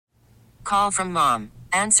call from mom.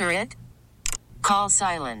 Answer it. Call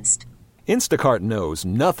silenced. Instacart knows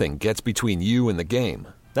nothing gets between you and the game.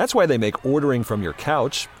 That's why they make ordering from your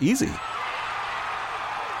couch easy.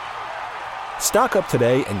 Stock up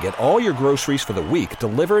today and get all your groceries for the week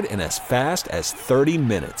delivered in as fast as 30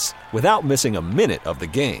 minutes without missing a minute of the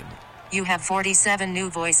game. You have 47 new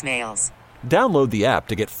voicemails. Download the app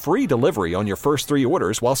to get free delivery on your first 3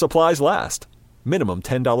 orders while supplies last. Minimum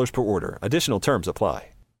 $10 per order. Additional terms apply.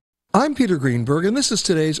 I'm Peter Greenberg, and this is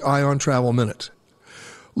today's Eye on Travel Minute.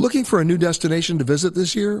 Looking for a new destination to visit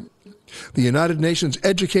this year? The United Nations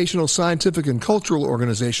Educational, Scientific, and Cultural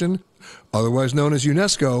Organization, otherwise known as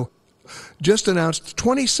UNESCO, just announced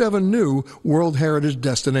 27 new World Heritage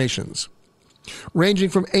destinations, ranging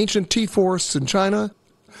from ancient tea forests in China,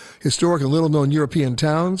 historic and little-known European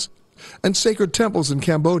towns, and sacred temples in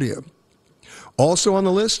Cambodia. Also on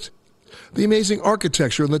the list, the amazing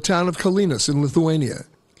architecture in the town of Kalinas in Lithuania,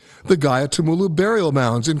 the Gaya Tumulu burial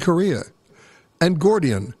mounds in Korea, and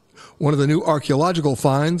Gordion, one of the new archaeological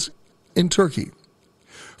finds in Turkey.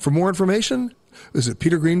 For more information, visit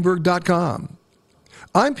petergreenberg.com.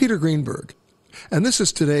 I'm Peter Greenberg, and this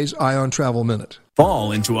is today's Eye on Travel Minute.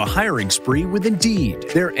 Fall into a hiring spree with Indeed.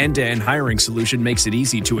 Their end-to-end hiring solution makes it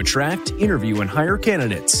easy to attract, interview, and hire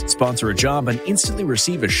candidates. Sponsor a job and instantly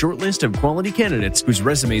receive a short list of quality candidates whose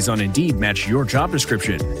resumes on Indeed match your job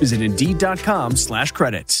description. Visit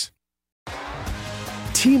Indeed.com/credits.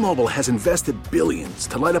 T-Mobile has invested billions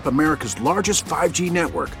to light up America's largest 5G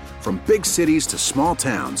network, from big cities to small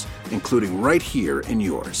towns, including right here in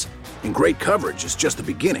yours. And great coverage is just the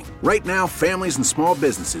beginning. Right now, families and small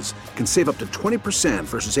businesses can save up to 20%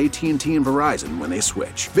 versus AT&T and Verizon when they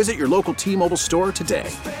switch. Visit your local T-Mobile store today.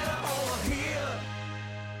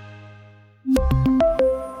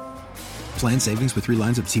 Plan savings with 3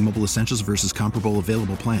 lines of T-Mobile Essentials versus comparable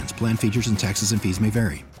available plans. Plan features and taxes and fees may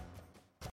vary.